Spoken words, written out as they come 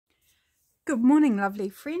Good morning, lovely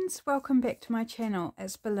friends. Welcome back to my channel.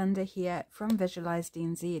 It's Belinda here from Visualized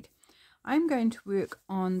NZ. I'm going to work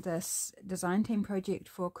on this design team project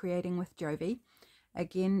for Creating with Jovi.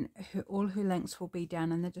 Again, all her links will be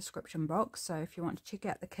down in the description box, so if you want to check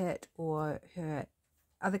out the kit or her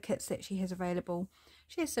other kits that she has available,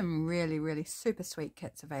 she has some really super sweet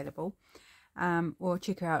kits available. Or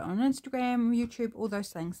check her out on Instagram, YouTube, all those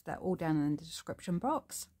things. They're all down in the description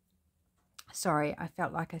box. Sorry, I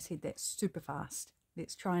felt like I said that super fast.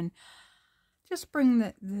 Let's try and just bring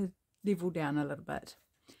the level down a little bit.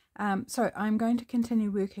 So I'm going to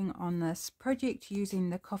continue working on this project using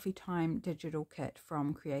the Coffee Time digital kit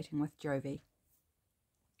from Creating with Jovi.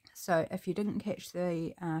 So if you didn't catch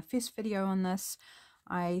the first video on this,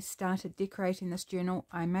 I started decorating this journal.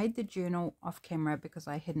 I made the journal off camera because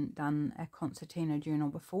I hadn't done a concertina journal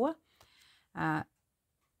before.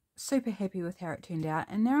 Super happy with how it turned out,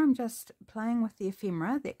 and now I'm just playing with the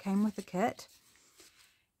ephemera that came with the kit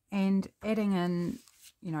and adding in,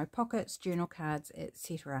 you know, pockets, journal cards,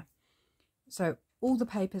 etc. So all the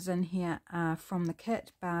papers in here are from the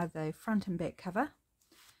kit, bar the front and back cover,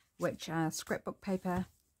 which are scrapbook paper,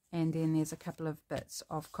 and then there's a couple of bits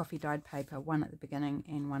of coffee dyed paper, one at the beginning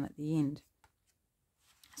and one at the end.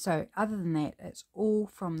 So other than that, it's all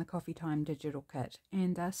from the Coffee Time digital kit,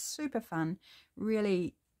 and they're super fun.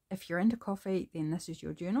 Really, if you're into coffee, then this is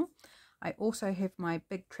your journal. I also have my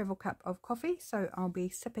big travel cup of coffee, so I'll be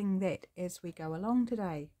sipping that as we go along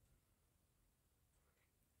today.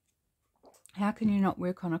 How can you not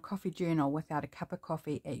work on a coffee journal without a cup of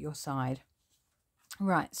coffee at your side?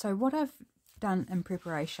 Right, so what I've done in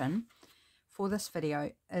preparation for this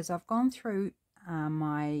video is I've gone through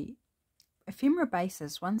my ephemera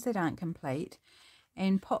bases, ones that aren't complete,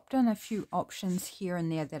 and popped in a few options here and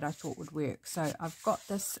there that I thought would work. So I've got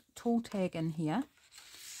this tool tag in here,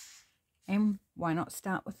 and why not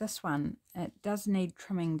start with this one? It does need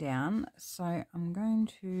trimming down, so I'm going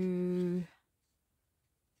to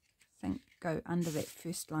go under that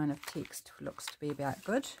first line of text. Looks to be about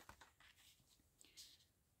good.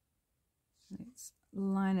 Let's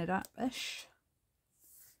line it up-ish.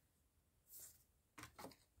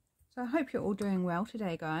 So I hope you're all doing well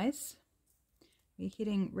today, guys. We're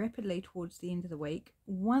heading rapidly towards the end of the week.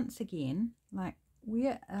 Once again, like,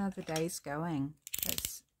 where are the days going?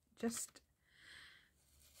 It's just,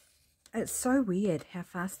 it's so weird how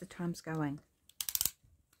fast the time's going.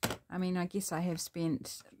 I mean, I guess I have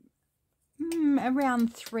spent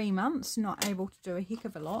around 3 months not able to do a heck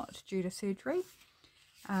of a lot due to surgery.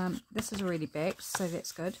 This is already back, so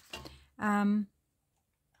that's good. But,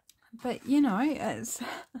 you know,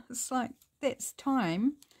 it's like that's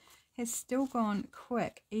time has still gone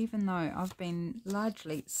quick, even though I've been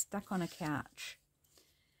largely stuck on a couch.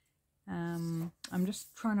 I'm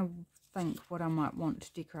just trying to think what I might want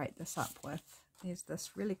to decorate this up with. There's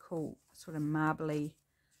this really cool sort of marbly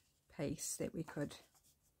piece that we could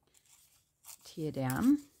tear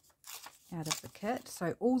down out of the kit.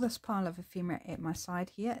 So all this pile of ephemera at my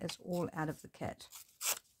side here is all out of the kit.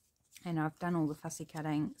 And I've done all the fussy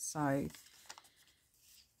cutting, so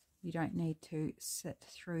you don't need to sit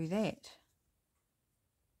through that.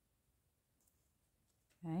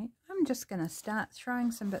 Okay, I'm just going to start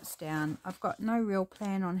throwing some bits down. I've got no real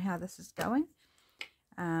plan on how this is going.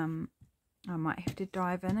 I might have to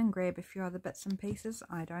dive in and grab a few other bits and pieces.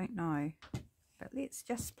 I don't know. But let's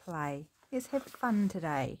just play. Let's have fun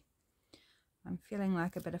today. I'm feeling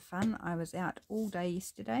like a bit of fun. I was out all day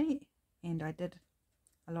yesterday and I did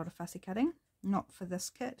a lot of fussy cutting. Not for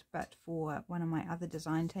this kit, but for one of my other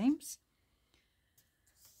design teams.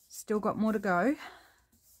 Still got more to go.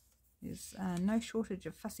 There's no shortage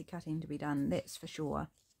of fussy cutting to be done, that's for sure.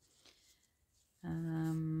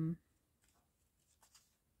 Don't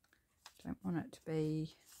want it to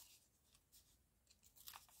be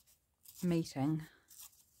meeting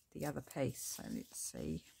the other piece, so let's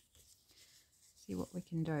see what we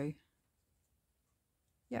can do.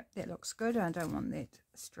 Yep, that looks good. I don't want that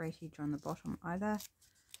straight edge on the bottom either.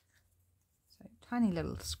 So tiny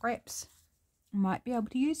little scraps. Might be able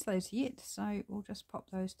to use those yet, so we'll just pop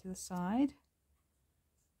those to the side.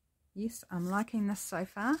 Yes, I'm liking this so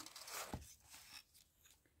far.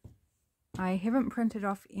 I haven't printed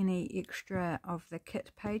off any extra of the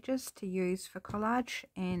kit pages to use for collage,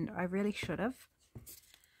 and I really should have.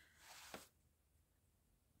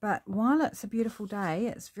 But while it's a beautiful day,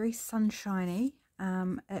 it's very sunshiny.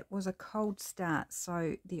 It was a cold start,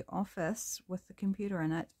 so the office with the computer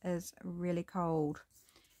in it is really cold,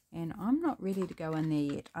 and I'm not ready to go in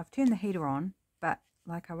there yet. I've turned the heater on, but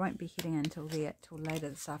like I won't be heading until there till later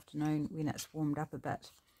this afternoon when it's warmed up a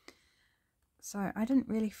bit. So I didn't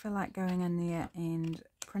really feel like going in there and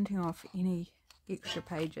printing off any extra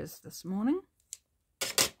pages this morning,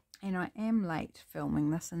 and I am late filming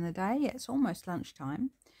this in the day. It's almost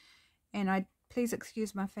lunchtime, and please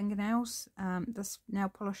excuse my fingernails. This nail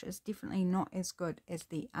polish is definitely not as good as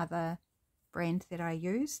the other brand that I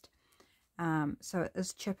used. So it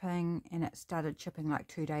is chipping, and it started chipping like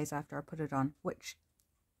 2 days after I put it on, which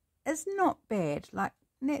is not bad. Like,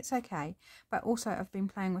 that's okay. But also I've been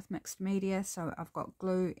playing with mixed media, so I've got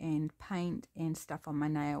glue and paint and stuff on my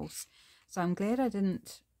nails. So I'm glad I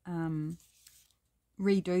didn't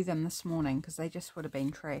redo them this morning, because they just would have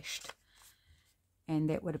been trashed, and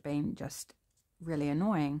that would have been just really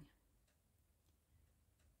annoying.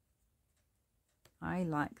 I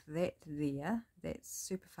like that there. That's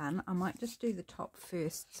super fun. I might just do the top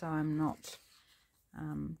first, so I'm not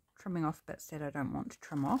trimming off bits that I don't want to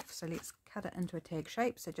trim off. So let's cut it into a tag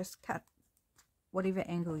shape. So just cut whatever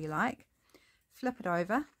angle you like, flip it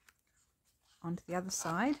over onto the other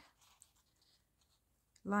side,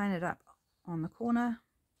 line it up on the corner,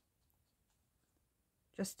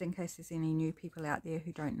 just in case there's any new people out there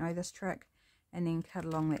who don't know this trick, and then cut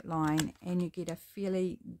along that line, and you get a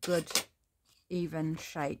fairly good even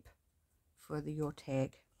shape for your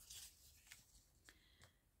tag.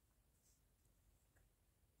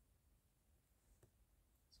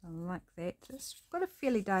 So like that. It's got a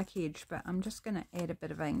fairly dark edge, but I'm just going to add a bit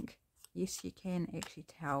of ink. Yes, you can actually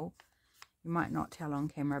tell. You might not tell on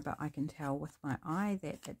camera, but I can tell with my eye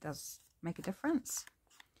that it does make a difference,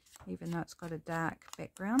 even though it's got a dark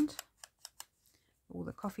background. All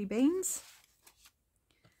the coffee beans.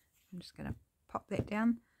 I'm just going to pop that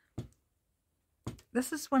down.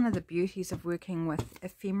 This is one of the beauties of working with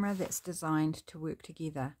ephemera that's designed to work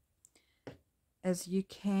together, is you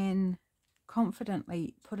can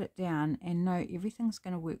confidently put it down and know everything's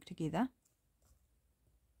going to work together,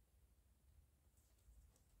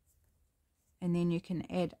 and then you can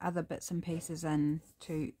add other bits and pieces in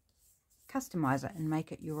to customize it and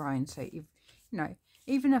make it your own. So you know,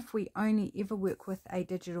 even if we only ever work with a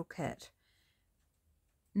digital kit,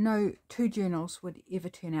 no two journals would ever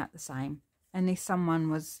turn out the same, unless someone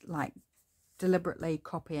was like deliberately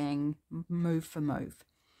copying move for move,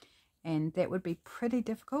 and that would be pretty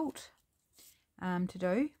difficult to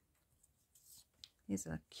do. Here's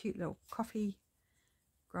a cute little coffee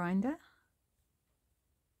grinder.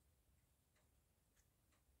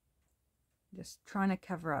 Just trying to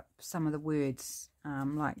cover up some of the words,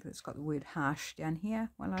 like it's got the word harsh down here.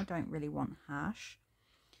 Well, I don't really want harsh.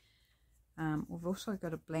 We've also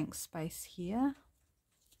got a blank space here.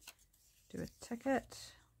 Do a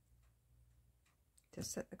ticket to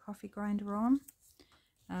sit the coffee grinder on.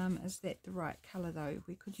 Is that the right colour though?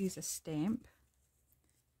 We could use a stamp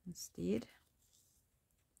instead.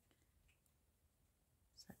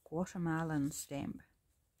 It's a Guatemalan stamp.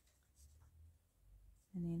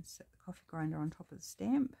 And then sit the coffee grinder on top of the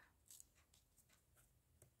stamp.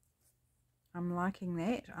 I'm liking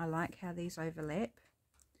that. I like how these overlap.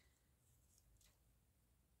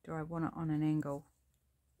 Do I want it on an angle?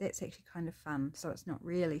 That's actually kind of fun. So it's not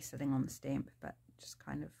really sitting on the stamp, but just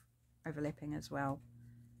kind of overlapping as well.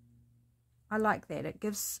 I like that. It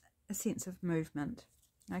gives a sense of movement.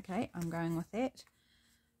 Okay, I'm going with that.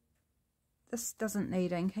 This doesn't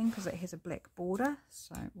need inking because it has a black border,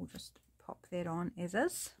 so we'll just pop that on as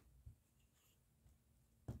is.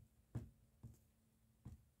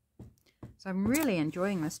 So I'm really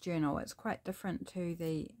enjoying this journal. It's quite different to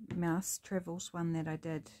the Mouse Travels one that I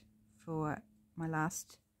did for my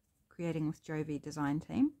last Creating with Jovi design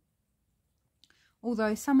team.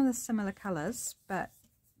 Although some of the similar colours, but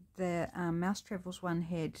the Mouse Travels one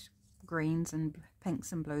had greens and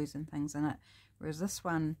pinks and blues and things in it, whereas this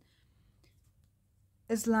one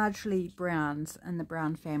is largely browns in the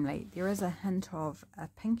brown family. There is a hint of a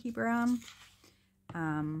pinky brown.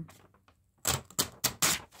 Oh,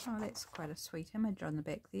 that's quite a sweet image on the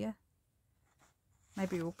back there.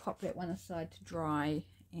 Maybe we'll pop that one aside to dry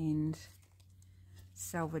and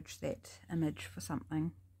salvage that image for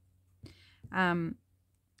something.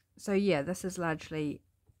 So yeah, this is largely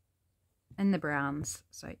in the browns,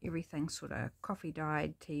 so everything sort of coffee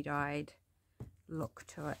dyed, tea dyed look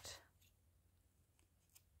to it,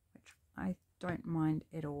 which I don't mind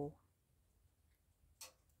at all.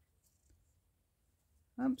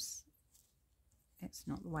 Oops, that's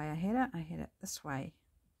not the way I had it. I had it this way.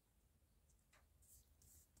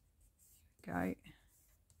 Go.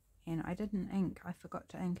 And I didn't ink. I forgot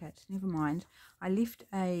to ink it. Never mind. I left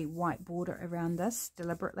a white border around this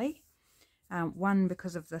deliberately. One,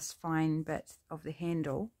 because of this fine bit of the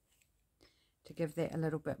handle, to give that a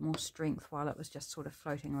little bit more strength while it was just sort of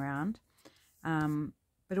floating around.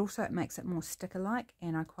 But also it makes it more sticker-like,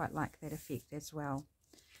 and I quite like that effect as well.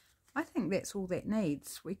 I think that's all that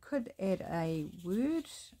needs. We could add a word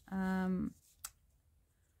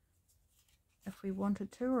if we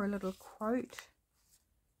wanted to, or a little quote.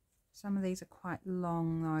 Some of these are quite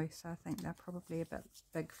long though, so I think they're probably a bit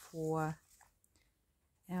big for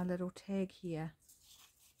our little tag here.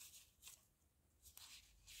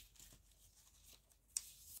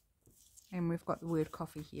 And we've got the word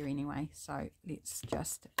coffee here anyway, so let's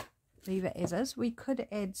just leave it as is. We could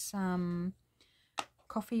add some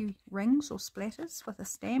coffee rings or splatters with a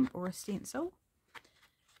stamp or a stencil.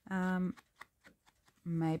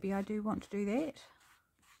 Maybe I do want to do that.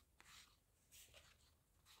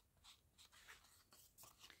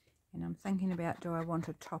 And I'm thinking about, do I want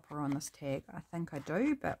a topper on this tag? I think I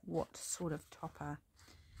do, but what sort of topper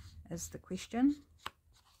is the question.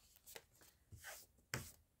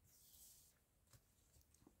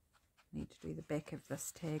 Need to do the back of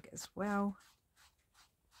this tag as well,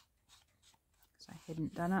 because I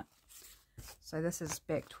hadn't done it. So this is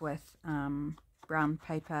backed with brown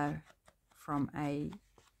paper from a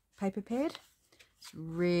paper pad. It's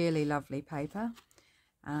really lovely paper.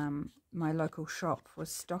 My local shop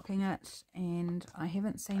was stocking it and I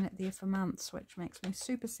haven't seen it there for months, which makes me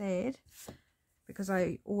super sad, because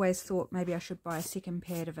I always thought maybe I should buy a second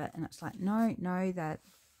pad of it, and it's like no, that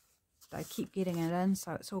they keep getting it in,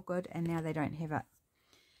 so it's all good, and now they don't have it,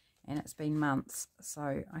 and it's been months,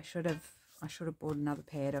 so I should have bought another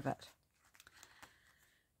pad of it.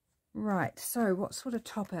 Right, so what sort of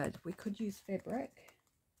topper? We could use fabric.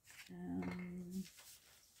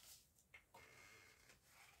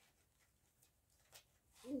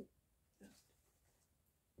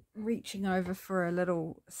 Reaching over for a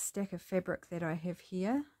little stack of fabric that I have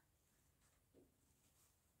here.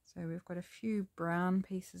 So we've got a few brown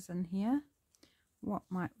pieces in here. What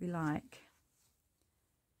might we like?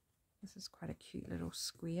 This is quite a cute little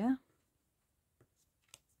square.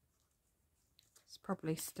 It's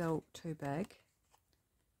probably still too big.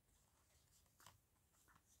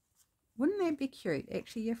 Wouldn't that be cute,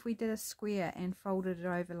 actually, if we did a square and folded it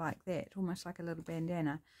over like that, almost like a little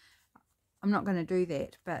bandana? I'm not going to do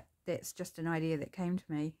that, but that's just an idea that came to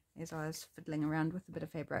me as I was fiddling around with a bit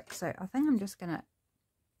of fabric. So I think I'm just going to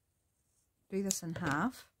do this in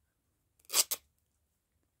half.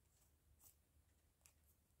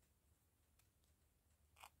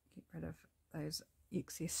 Get rid of those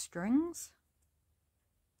excess strings.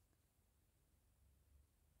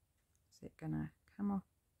 Is that going to come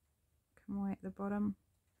away at the bottom?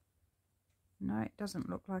 No, it doesn't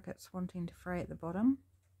look like it's wanting to fray at the bottom.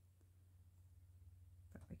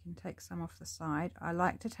 But we can take some off the side. I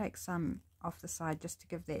like to take some off the side just to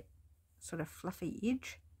give that sort of fluffy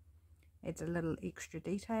edge. Adds a little extra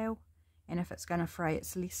detail. And if it's going to fray,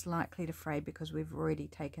 it's less likely to fray because we've already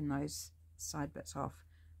taken those side bits off.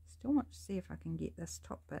 Still want to see if I can get this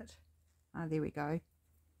top bit. Ah, there we go.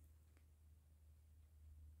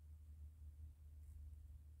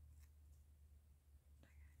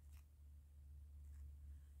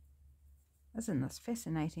 Isn't this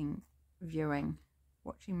fascinating viewing,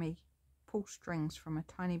 watching me pull strings from a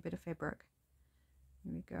tiny bit of fabric?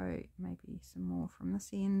 Here we go, maybe some more from this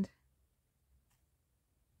end.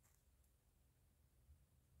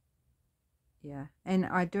 Yeah, and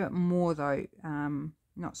I do it more though,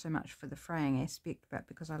 not so much for the fraying aspect, but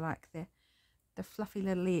because I like the fluffy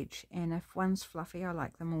little edge, and if one's fluffy, I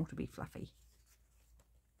like them all to be fluffy.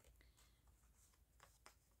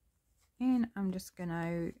 And I'm just going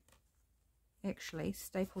to actually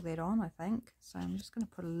staple that on, I think. So I'm just going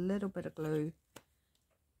to put a little bit of glue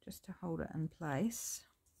just to hold it in place.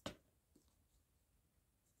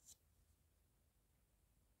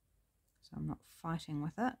 So I'm not fighting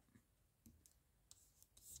with it.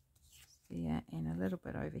 There, and a little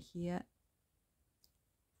bit over here.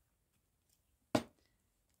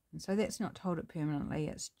 And so that's not to hold it permanently,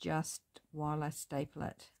 it's just while I staple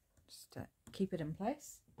it, just to keep it in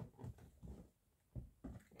place.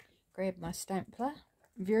 Grab my stapler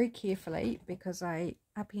very carefully because I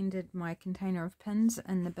upended my container of pins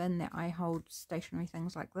in the bin that I hold stationary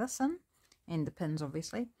things like this in, and the pins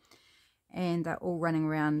obviously, and they're all running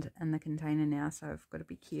around in the container now, so I've got to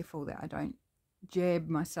be careful that I don't jab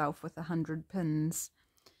myself with 100 pins.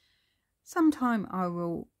 Sometime I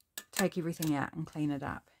will take everything out and clean it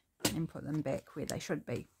up and put them back where they should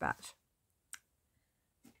be, but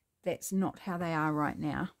that's not how they are right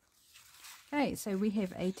now. Okay, so we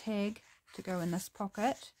have a tag to go in this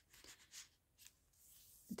pocket.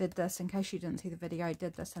 Did this, in case you didn't see the video,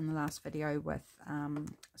 did this in the last video with a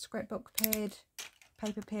scrapbook pad,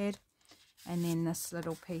 paper pad, and then this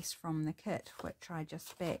little piece from the kit, which I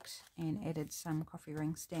just backed and added some coffee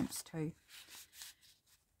ring stamps to,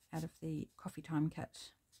 out of the coffee time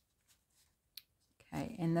kit.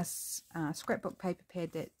 Okay, and this scrapbook paper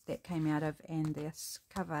pad that came out of, and this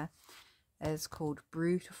cover is called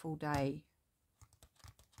Beautiful Day.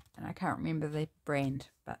 And I can't remember the brand,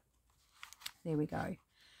 but there we go.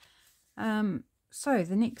 So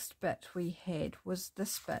the next bit we had was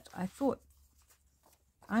this bit. I thought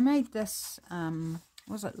I made this,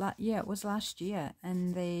 was it, yeah, it was last year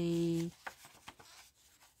in the,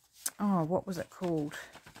 oh, what was it called?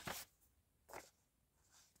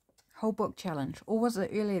 Whole book challenge, or was it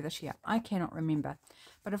earlier this year? I cannot remember.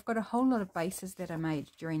 But I've got a whole lot of bases that I made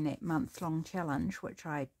during that month-long challenge, which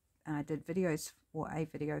I did videos, or a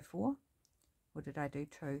video for. Or did I do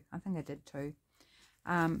two? I think I did two.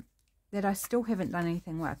 That I still haven't done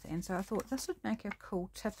anything with. And so I thought this would make a cool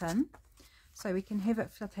tip-in. So we can have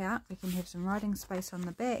it flip out. We can have some writing space on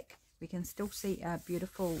the back. We can still see our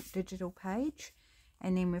beautiful digital page.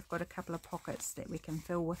 And then we've got a couple of pockets that we can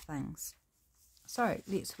fill with things. So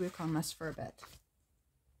let's work on this for a bit.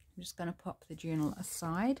 I'm just going to pop the journal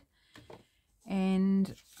aside.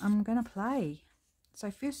 And I'm going to play.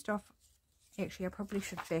 So first off, actually I probably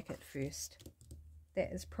should back it first.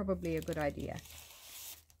 That is probably a good idea.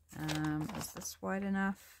 Is this wide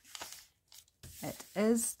enough? It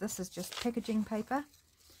is. This is just packaging paper.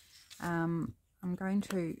 I'm going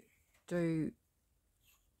to do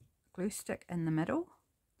glue stick in the middle,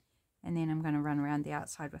 and then I'm going to run around the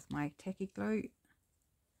outside with my tacky glue.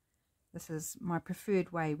 This is my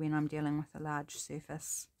preferred way when I'm dealing with a large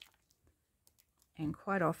surface, and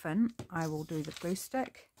quite often I will do the glue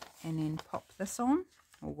stick and then pop this on,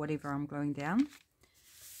 or whatever I'm gluing down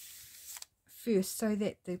first, so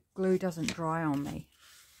that the glue doesn't dry on me.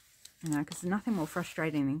 You know, because there's nothing more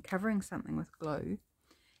frustrating than covering something with glue,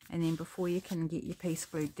 and then before you can get your piece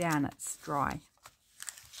glued down, it's dry.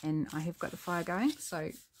 And I have got the fire going, so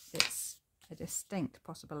that's a distinct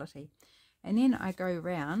possibility. And then I go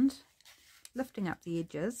around, lifting up the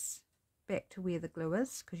edges back to where the glue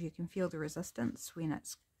is, because you can feel the resistance when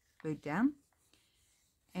it's glued down,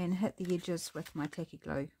 and hit the edges with my tacky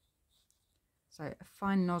glue. So a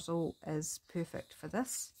fine nozzle is perfect for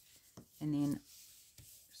this, and then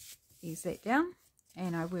ease that down,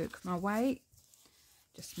 and I work my way,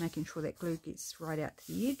 just making sure that glue gets right out to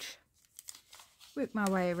the edge. Work my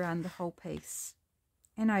way around the whole piece,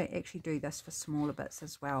 and I actually do this for smaller bits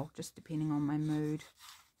as well, just depending on my mood.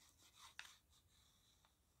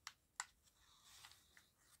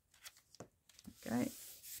 Okay,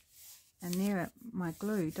 and there my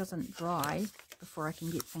glue doesn't dry before I can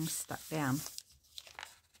get things stuck down.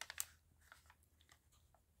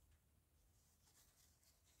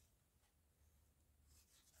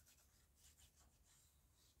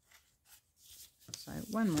 So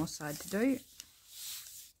one more side to do.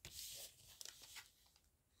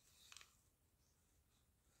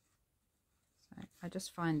 So I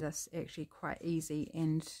just find this actually quite easy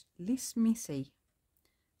and less messy.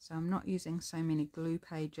 So I'm not using so many glue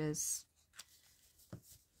pages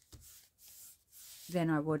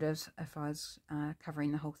than I would have if I was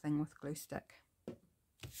covering the whole thing with glue stick.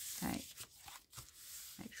 Okay,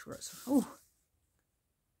 make sure it's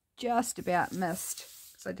just about missed.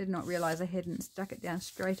 I did not realize I hadn't stuck it down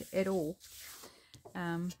straight at all,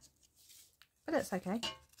 but it's okay,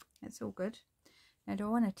 it's all good. Now, do I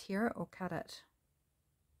want to tear it or cut it?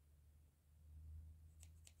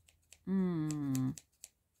 I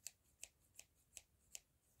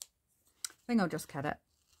think I'll just cut it,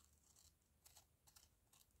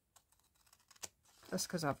 just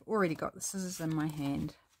because I've already got the scissors in my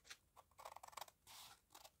hand.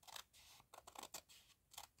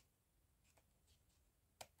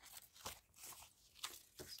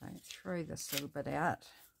 So throw this little bit out.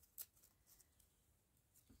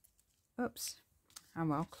 Oops. Oh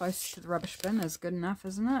well, close to the rubbish bin is good enough,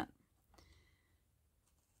 isn't it?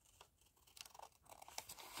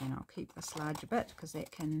 And I'll keep this larger bit because that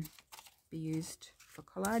can be used for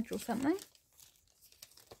collage or something.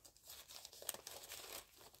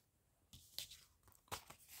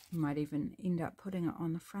 You might even end up putting it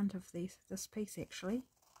on the front of this piece actually.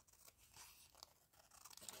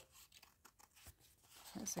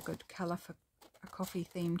 That's a good colour for a coffee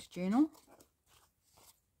themed journal.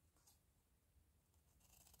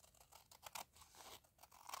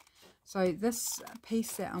 So this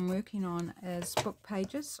piece that I'm working on is book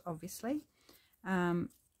pages, obviously.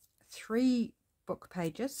 3 book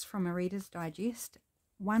pages from a Reader's Digest,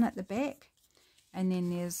 one at the back, and then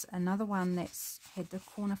there's another one that's had the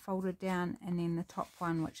corner folded down, and then the top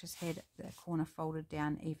one which has had the corner folded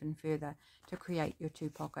down even further to create your 2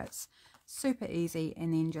 pockets. Super easy,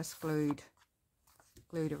 and then just glued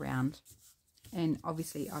around. And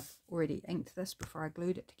obviously I've already inked this before I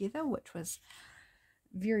glued it together, which was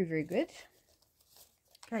very, very good.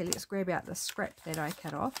 Okay, let's grab out the scrap that I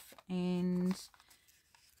cut off, and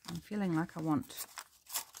I'm feeling like I want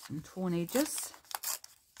some torn edges.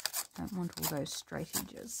 Don't want all those straight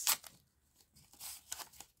edges.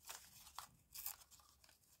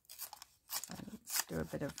 So let's do a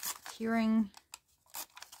bit of tearing.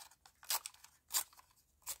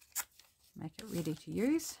 Make it ready to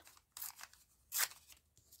use.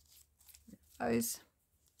 Those.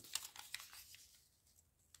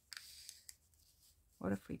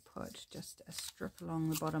 What if we put just a strip along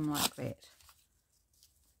the bottom like that?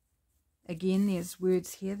 Again, there's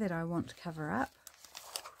words here that I want to cover up.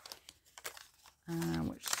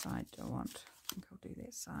 Which side do I want? I think I'll do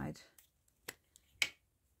that side.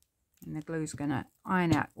 And the glue's going to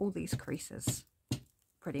iron out all these creases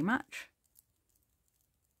pretty much.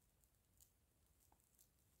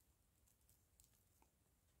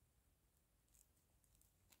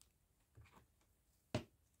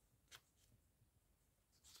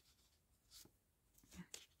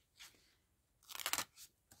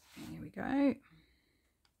 There we go.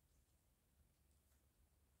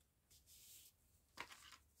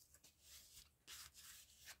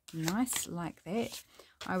 Nice like that.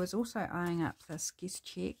 I was also eyeing up this guest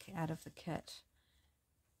check out of the kit.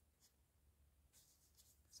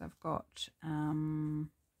 So I've got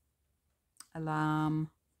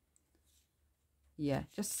alarm. Yeah,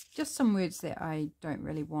 just some words that I don't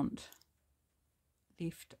really want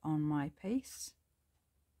left on my piece.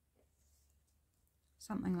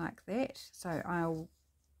 Something like that. So I'll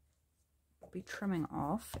be trimming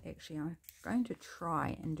off. Actually, I'm going to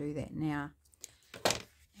try and do that now.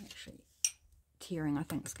 Actually, tearing I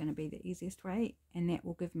think is going to be the easiest way, and that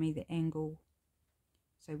will give me the angle.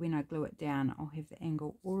 So when I glue it down, I'll have the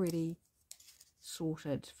angle already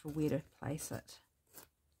sorted for where to place it.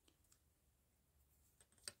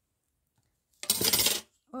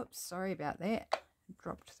 Oops, sorry about that.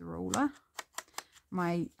 Dropped the ruler.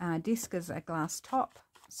 My desk is a glass top,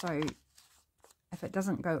 so if it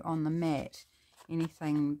doesn't go on the mat,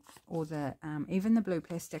 anything, or the even the blue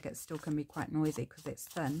plastic, it still can be quite noisy because it's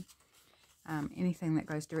thin. Anything that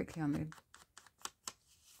goes directly on the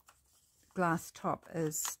glass top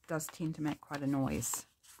does tend to make quite a noise,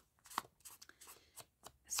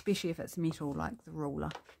 especially if it's metal like the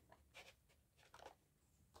ruler.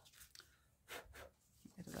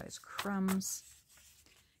 Get rid of those crumbs.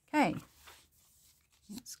 Okay,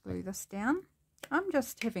 let's glue this down. I'm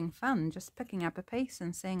just having fun, just picking up a piece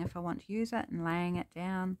and seeing if I want to use it and laying it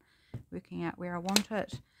down, working out where I want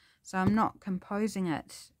it. So I'm not composing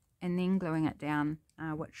it and then gluing it down,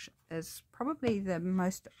 which is probably the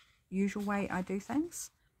most usual way I do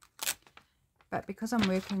things. But because I'm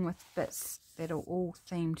working with bits that are all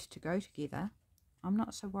themed to go together, I'm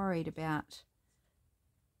not so worried about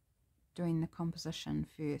doing the composition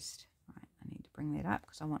first. Right, I need to bring that up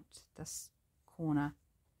because I want this corner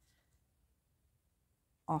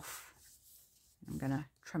off. I'm going to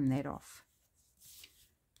trim that off.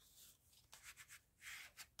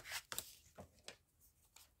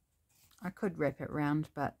 I could wrap it round,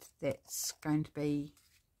 but that's going to be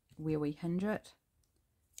where we hinge it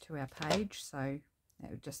to our page, so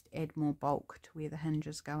that would just add more bulk to where the hinge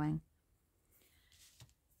is going.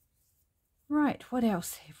 Right, what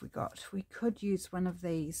else have we got? We could use one of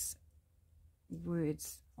these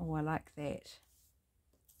words. Oh, I like that.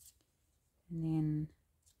 And then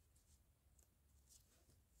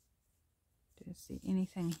is there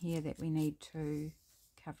anything here that we need to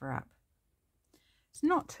cover up? It's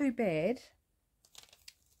not too bad,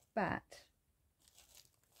 but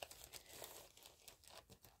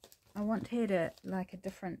I want to add like a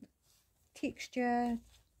different texture,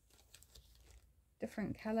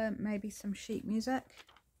 different colour, maybe some sheet music.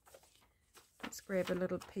 Let's grab a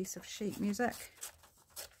little piece of sheet music.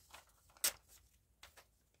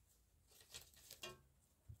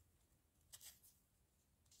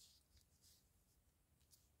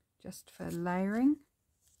 Just for layering.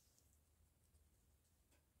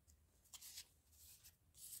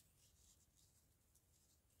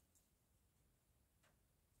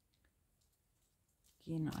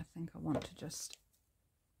 Again, I think I want to just,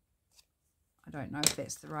 I don't know if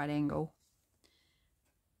that's the right angle.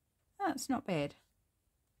 Oh, it's not bad.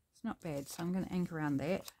 It's not bad, so I'm going to ink around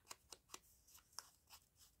that.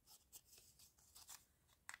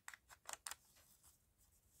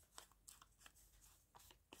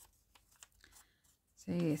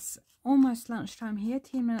 So yes, almost lunchtime here,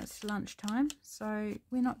 10 minutes to lunchtime, so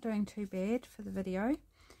we're not doing too bad for the video.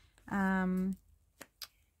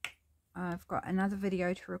 I've got another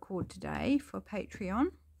video to record today for Patreon,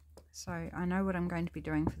 so I know what I'm going to be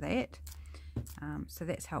doing for that, so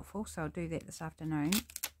that's helpful, so I'll do that this afternoon.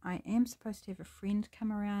 I am supposed to have a friend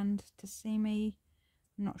come around to see me.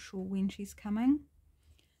 I'm not sure when she's coming,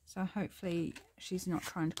 so hopefully she's not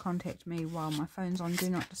trying to contact me while my phone's on Do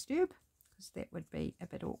Not Disturb, because that would be a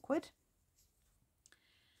bit awkward.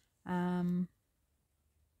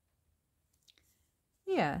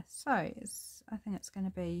 Yeah, so I think it's going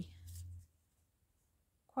to be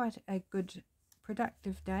quite a good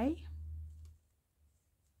productive day.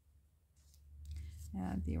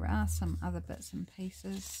 There are some other bits and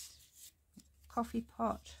pieces. Coffee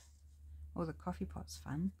pot. Oh, the coffee pot's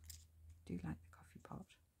fun. I do like the coffee pot.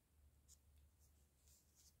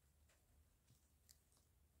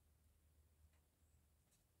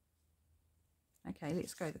 Okay,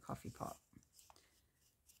 let's go the coffee pot.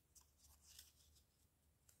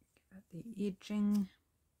 Give it the edging.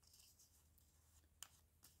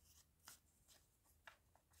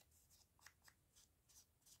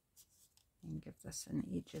 And give this an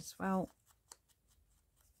edge as well.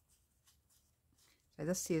 So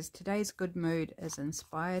this says, today's good mood is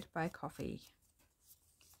inspired by coffee.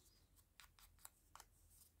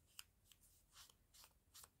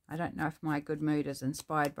 I don't know if my good mood is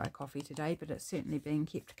inspired by coffee today, but it's certainly being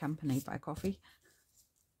kept company by coffee.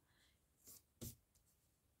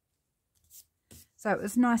 So it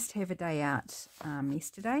was nice to have a day out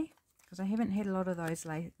yesterday, because I haven't had a lot of those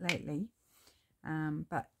lately.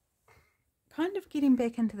 But kind of getting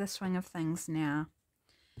back into the swing of things now.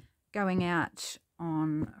 Going out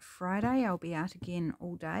on Friday, I'll be out again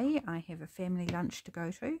all day. I have a family lunch to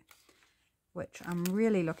go to, which I'm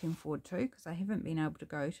really looking forward to, because I haven't been able to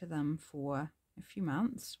go to them for a few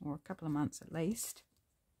months, or a couple of months at least.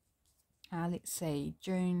 Let's see,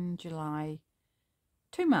 June, July,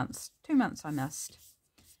 2 months. 2 months I missed.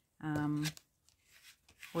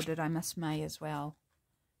 Or did I miss May as well?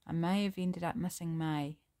 I may have ended up missing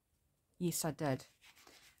May. Yes, I did.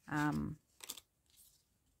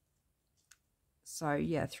 So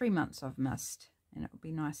yeah, 3 months I've missed, and it would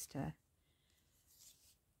be nice to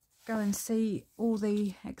go and see all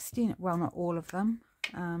the extended, well, not all of them,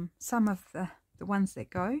 some of the ones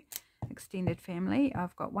that go, extended family.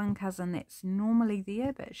 I've got one cousin that's normally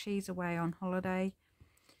there, but she's away on holiday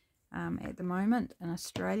at the moment in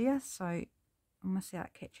Australia, so I'll miss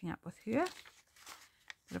out catching up with her.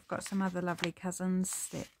 But I've got some other lovely cousins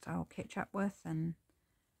that I'll catch up with, and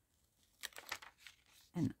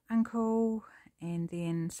an uncle, and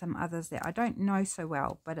then some others that I don't know so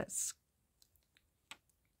well, but it's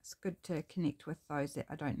good to connect with those that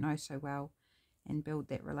I don't know so well and build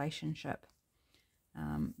that relationship,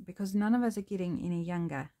 because none of us are getting any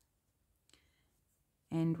younger,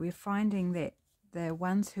 and we're finding that the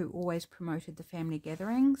ones who always promoted the family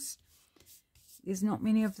gatherings, there's not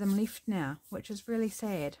many of them left now, which is really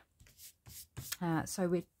sad.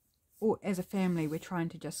 So as a family, we're trying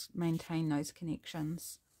to just maintain those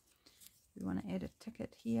connections. We want to add a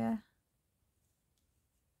ticket here.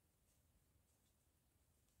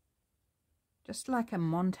 Just like a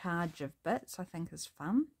montage of bits, I think is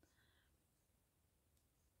fun.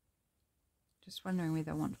 Just wondering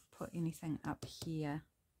whether I want to put anything up here.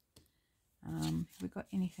 Have we got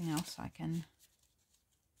anything else I can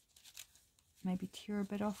maybe tear a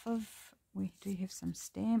bit off of? We do have some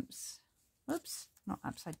stamps. Oops, not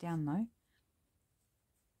upside down though.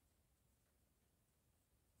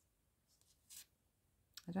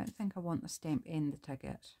 I don't think I want the stamp and the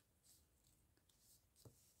ticket.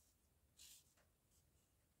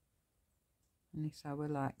 Unless I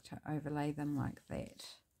would like to overlay them like that.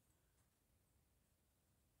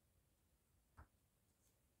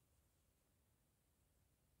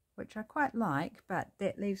 Which I quite like, but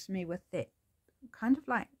that leaves me with that kind of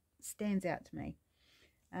like stands out to me.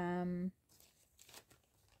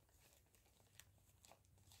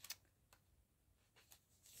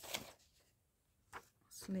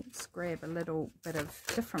 So let's grab a little bit of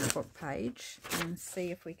different book page and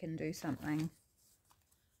see if we can do something.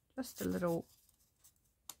 Just a little,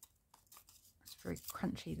 it's very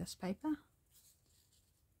crunchy, this paper.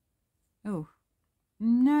 Oh,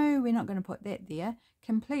 no, we're not going to put that there.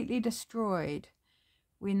 Completely destroyed.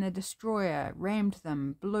 When the destroyer rammed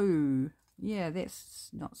them, blue. Yeah, that's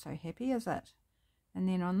not so happy, is it? And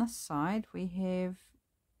then on this side we have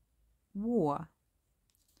war.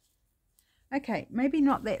 Okay, maybe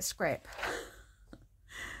not that scrap.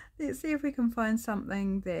 Let's see if we can find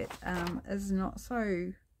something that is not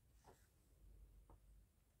so...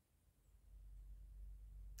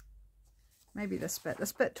 Maybe this bit.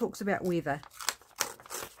 This bit talks about weather.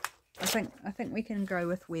 I think we can go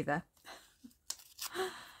with weather.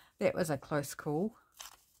 That was a close call.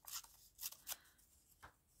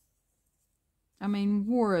 I mean,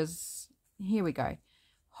 war is... Here we go.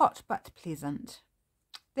 Hot but pleasant.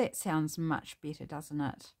 That sounds much better, doesn't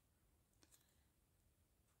it?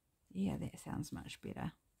 Yeah, that sounds much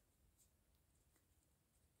better.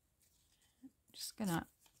 Just gonna,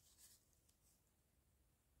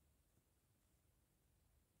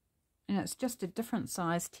 and it's just a different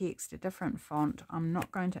size text, a different font. I'm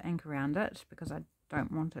not going to ink around it because I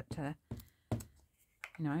don't want it to,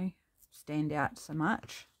 you know, stand out so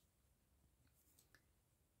much.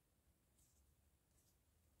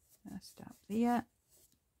 Start there.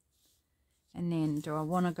 And then do I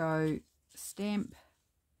want to go stamp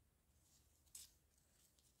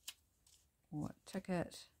or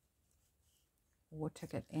ticket, or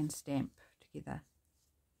ticket and stamp together?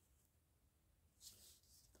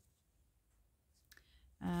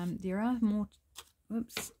 There are more,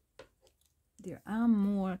 whoops, there are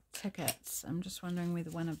more tickets. I'm just wondering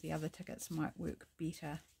whether one of the other tickets might work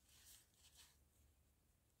better.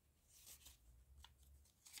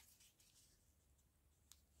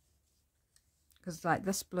 Because like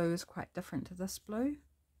this blue is quite different to this blue.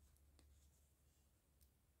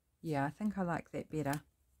 Yeah, I think I like that better.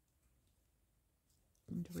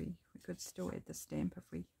 And we could still add the stamp if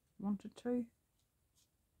we wanted to.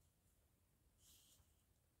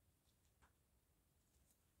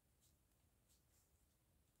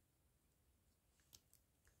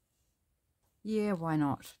 Yeah, why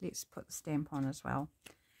not? Let's put the stamp on as well.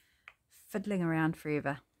 Fiddling around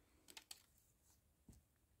forever.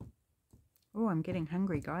 Oh, I'm getting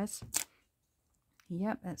hungry, guys.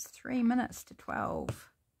 Yep, it's 3 minutes to 12.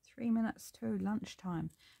 3 minutes to lunchtime.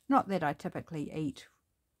 Not that I typically eat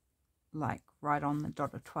like right on the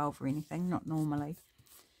dot of 12 or anything. Not normally.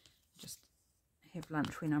 Just have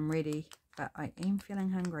lunch when I'm ready. But I am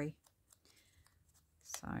feeling hungry.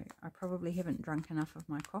 So I probably haven't drunk enough of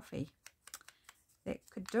my coffee. That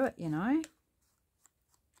could do it, you know.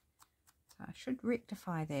 So I should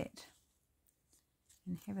rectify that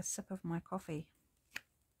and have a sip of my coffee.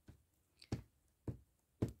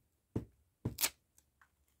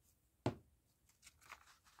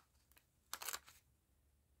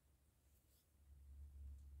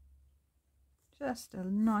 Just a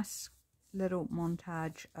nice little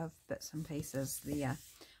montage of bits and pieces there.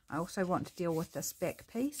 I also want to deal with this back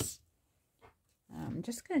piece. I'm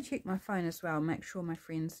just going to check my phone as well, make sure my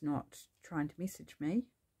friend's not trying to message me,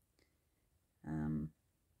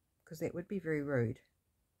 because that would be very rude.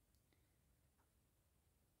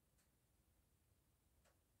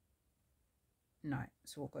 No,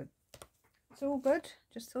 it's all good. It's all good.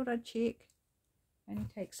 Just thought I'd check. Only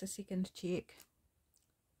takes a second to check.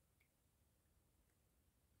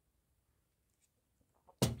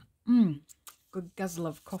 Good guzzle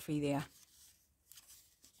of coffee there.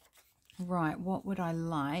 Right, what would I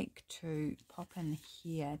like to pop in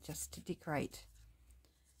here just to decorate?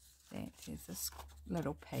 That is this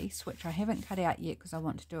little piece, which I haven't cut out yet because I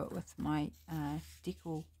want to do it with my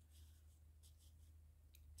decal.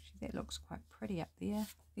 Actually, that looks quite pretty up there.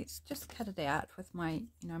 Let's just cut it out with my,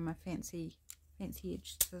 you know, my fancy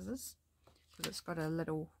edged scissors, because it's got a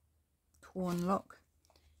little torn look.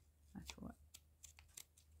 I thought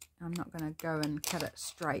I'm not going to go and cut it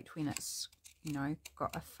straight when it's, you know,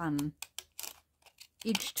 got a fun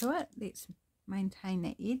edge to it. Let's maintain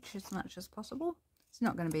that edge as much as possible. It's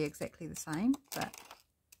not going to be exactly the same, but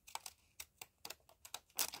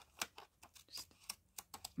just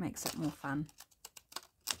makes it more fun.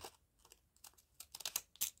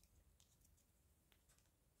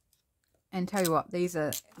 And tell you what, these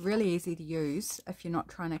are really easy to use if you're not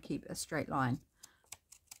trying to keep a straight line.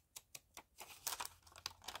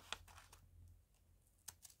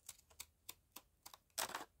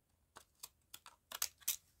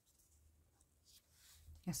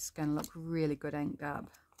 This is going to look really good inked up.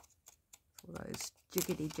 All those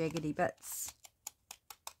jiggity bits.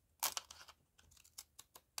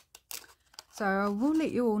 So I will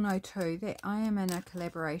let you all know too that I am in a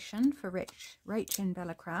collaboration for Rach and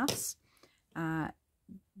Bella Crafts. The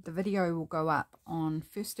video will go up on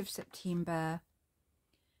 1st of September,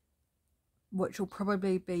 which will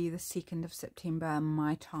probably be the 2nd of September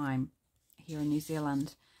my time here in New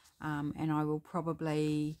Zealand. And I will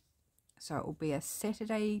probably, so it will be a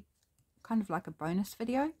Saturday, kind of like a bonus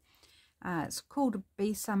video. It's called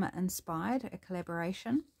Be Summer Inspired, a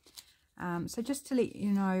collaboration. So just to let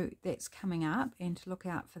you know that's coming up and to look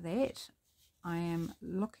out for that. I am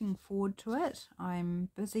looking forward to it. I'm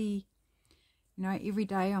busy, you know, every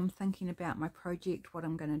day I'm thinking about my project, what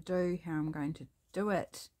I'm going to do, how I'm going to do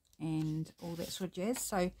it, and all that sort of jazz.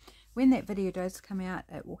 So when that video does come out,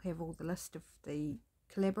 it will have all the list of the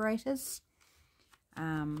collaborators.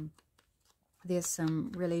 There's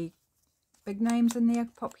some really big names in there,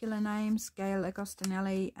 popular names. Gail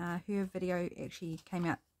Agostinelli, her video actually came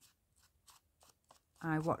out.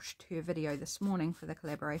 I watched her video this morning for the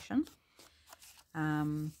collaboration.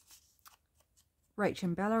 Rach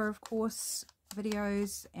and Bella, of course,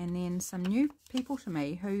 videos, and then some new people to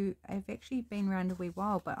me who have actually been around a wee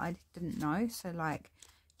while, but I didn't know. So like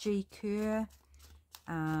G. Kerr,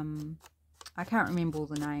 I can't remember all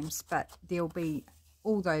the names, but there'll be,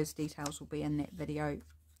 all those details will be in that video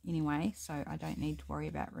anyway, so I don't need to worry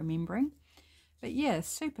about remembering. But yeah,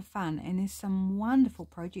 super fun, and there's some wonderful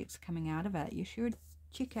projects coming out of it. You should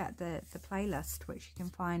check out the playlist, which you can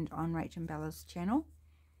find on Rach and Bella's channel,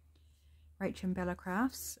 Rach and Bella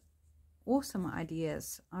Crafts. Awesome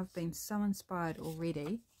ideas. I've been so inspired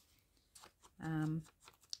already, and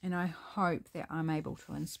I hope that I'm able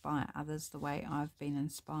to inspire others the way I've been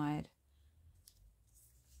inspired.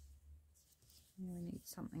 We need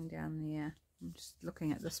something down there. I'm just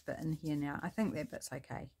looking at this bit in here now. I think that bit's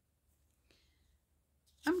okay.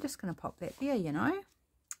 I'm just going to pop that there, you know.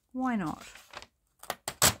 Why not?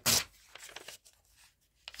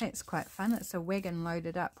 That's quite fun. It's a wagon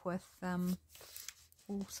loaded up with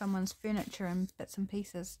all someone's furniture and bits and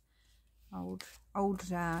pieces. Old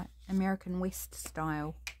American West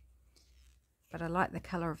style. But I like the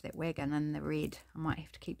colour of that wagon and the red. I might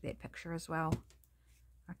have to keep that picture as well.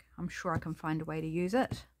 I'm sure I can find a way to use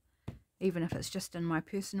it, even if it's just in my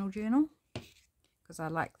personal journal, because I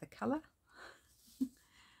like the colour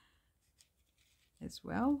as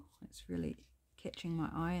well. It's really catching my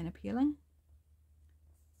eye and appealing.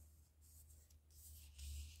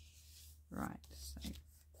 Right, so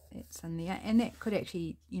that's in there, and that could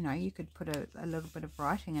actually, you know, you could put a little bit of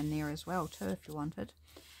writing in there as well too if you wanted.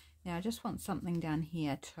 Now I just want something down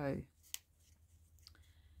here too.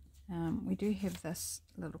 We do have this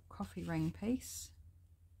little coffee ring piece.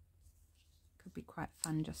 Could be quite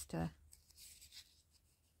fun just to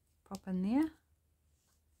pop in there.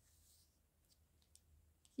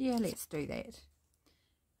 Yeah, let's do that.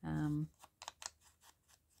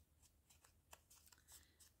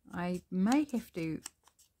 I may have to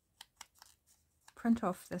print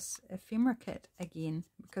off this ephemera kit again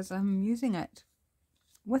because I'm using it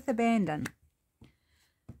with abandon.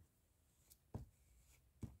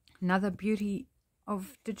 Another beauty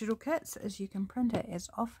of digital kits is you can print it as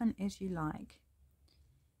often as you like,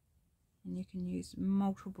 and you can use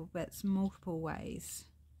multiple bits multiple ways.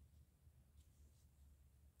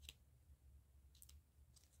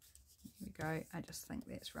 Here we go. I just think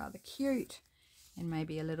that's rather cute, and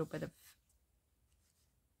maybe a little bit of,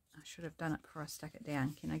 I should have done it before I stuck it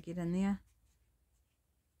down. Can I get in there?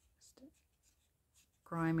 Just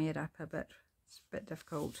grime it up a bit. It's a bit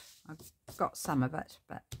difficult. I've got some of it,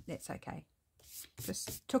 but that's okay.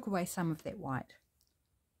 Just took away some of that white.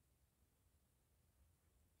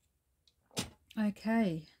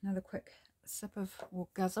 Okay, another quick sip of, or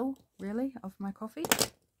guzzle really, of my coffee.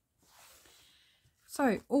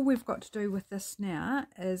 So all we've got to do with this now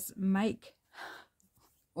is make,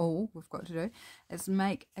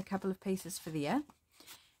 make a couple of pieces for there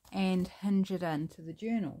and hinge it into the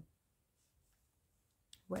journal,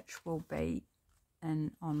 which will be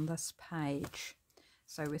in on this page.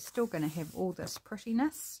 So we're still going to have all this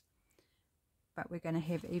prettiness, but we're going to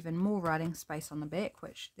have even more writing space on the back,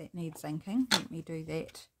 which that needs inking. Let me do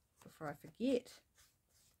that before I forget.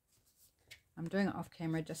 I'm doing it off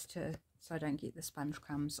camera just to, so I don't get the sponge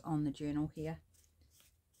crumbs on the journal here.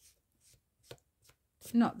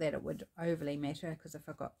 Not that it would overly matter, because if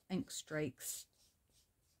I got ink streaks,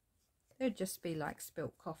 it'd just be like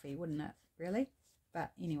spilt coffee, wouldn't it, really?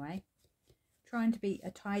 But anyway, trying to be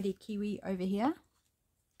a tidy Kiwi over here.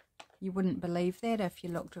 You wouldn't believe that if you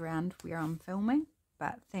looked around where I'm filming,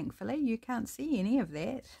 but thankfully you can't see any of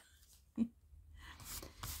that.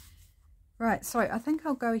 Right, so I think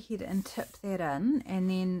I'll go ahead and tip that in, and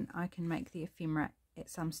then I can make the ephemera at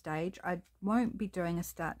some stage. I won't be doing a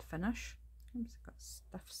start to finish. Oops, I've got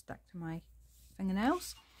stuff stuck to my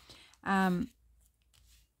fingernails. I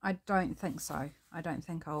don't think so. I don't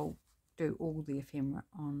think I'll do all the ephemera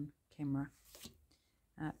on camera,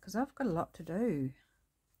 because I've got a lot to do,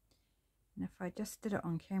 and if I just did it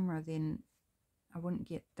on camera then I wouldn't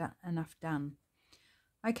get enough done.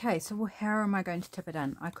 Okay, so how am I going to tip it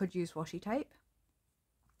in? I could use washi tape,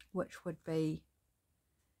 which would be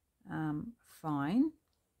fine,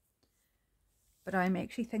 but I'm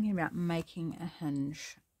actually thinking about making a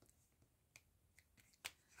hinge.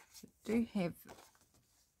 I do have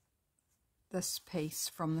this piece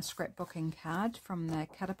from the scrapbooking card from the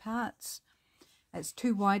cut aparts. It's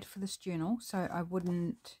too wide for this journal, so I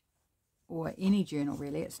wouldn't, or any journal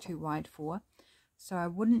really, it's too wide for, so I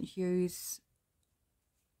wouldn't use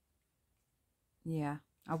yeah,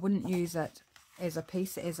 I wouldn't use it as a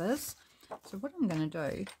piece as is. So what I'm going to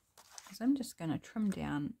do is I'm just going to trim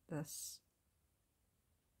down this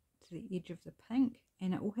to the edge of the pink,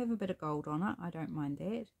 and it will have a bit of gold on it. I don't mind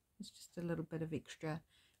that. It's just a little bit of extra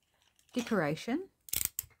decoration.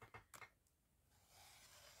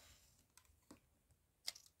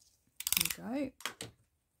 There we go.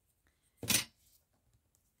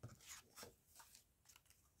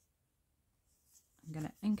 I'm going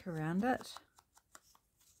to ink around it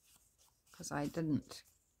because I didn't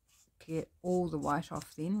get all the white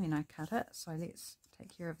off then when I cut it. So let's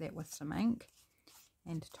take care of that with some ink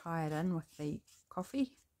and tie it in with the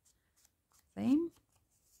coffee theme.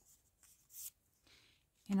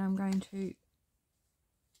 And I'm going to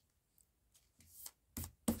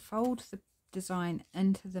fold the design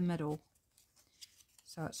into the middle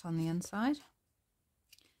so it's on the inside.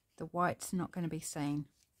 The white's not going to be seen.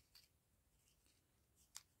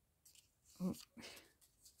 Ooh.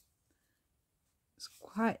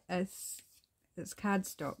 It's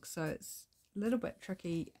cardstock, so it's a little bit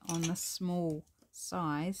tricky on the small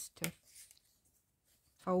size to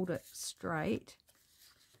fold it straight,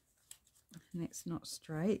 and that's not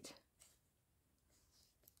straight.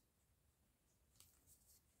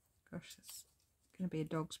 Gosh, it's going to be a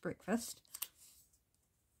dog's breakfast.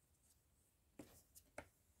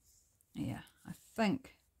 Yeah, I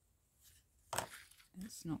think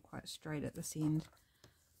it's not quite straight at this end.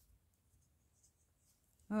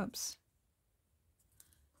 Oops.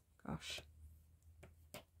 Gosh.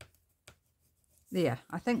 There,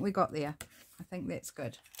 I think we got there. I think that's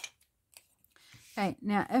good. Okay,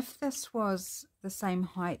 now if this was the same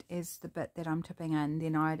height as the bit that I'm tipping in,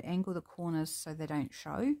 then I'd angle the corners so they don't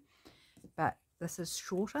show. But this is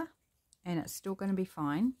shorter and it's still going to be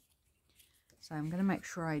fine. So I'm going to make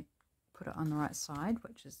sure I put it on the right side,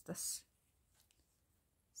 which is this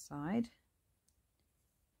side.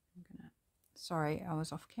 Sorry, I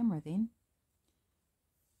was off camera then.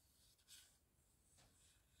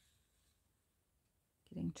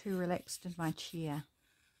 Getting too relaxed in my chair.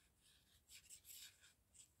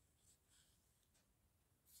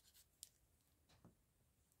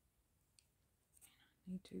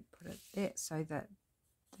 I need to put it there so that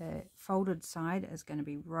the folded side is going to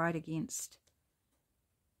be right against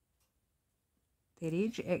that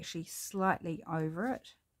edge, actually slightly over it.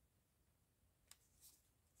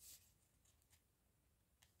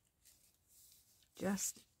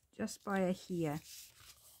 Just by a hair,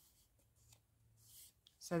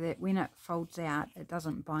 so that when it folds out it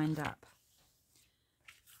doesn't bind up.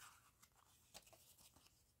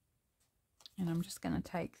 And I'm just going to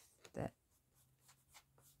take the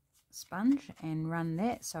sponge and run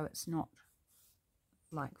that so it's not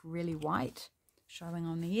like really white showing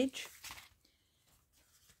on the edge.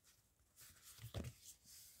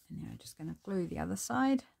 And now I'm just going to glue the other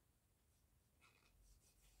side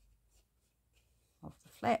of the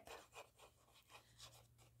flap.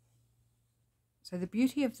 So the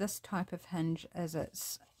beauty of this type of hinge is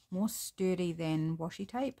it's more sturdy than washi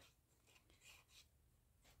tape.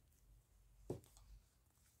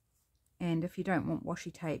 And if you don't want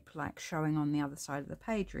washi tape like showing on the other side of the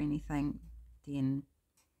page or anything, then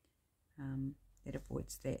that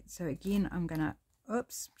avoids that. So again, I'm gonna,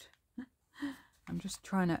 oops, I'm just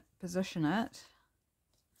trying to position it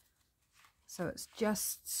so it's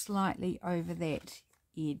just slightly over that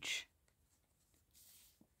edge.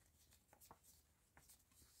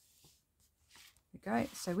 There we go.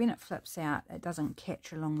 So when it flips out, it doesn't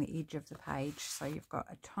catch along the edge of the page. So you've got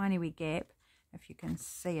a tiny wee gap, if you can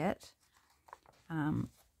see it.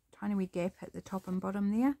 Tiny wee gap at the top and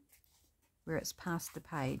bottom there, where it's past the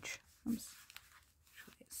page. Oops. Make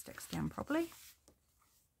sure that sticks down properly.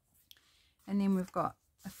 And then we've got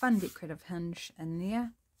a fun decorative hinge in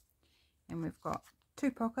there. And we've got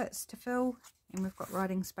 2 pockets to fill, and we've got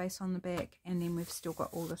writing space on the back, and then we've still got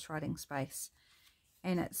all this writing space.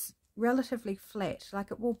 And it's relatively flat,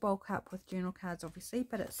 like it will bulk up with journal cards obviously,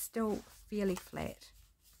 but it's still fairly flat.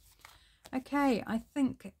 Okay, I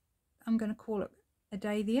think I'm going to call it a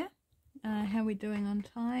day there. How are we doing on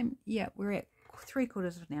time? Yeah, we're at 3/4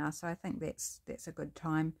 of an hour, so I think that's a good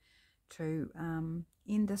time to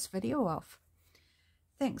end this video off.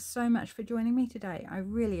 Thanks so much for joining me today. I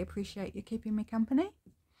really appreciate you keeping me company.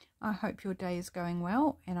 I hope your day is going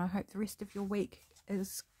well, and I hope the rest of your week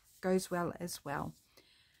goes well as well.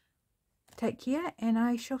 Take care, and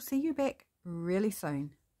I shall see you back really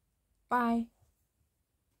soon. Bye.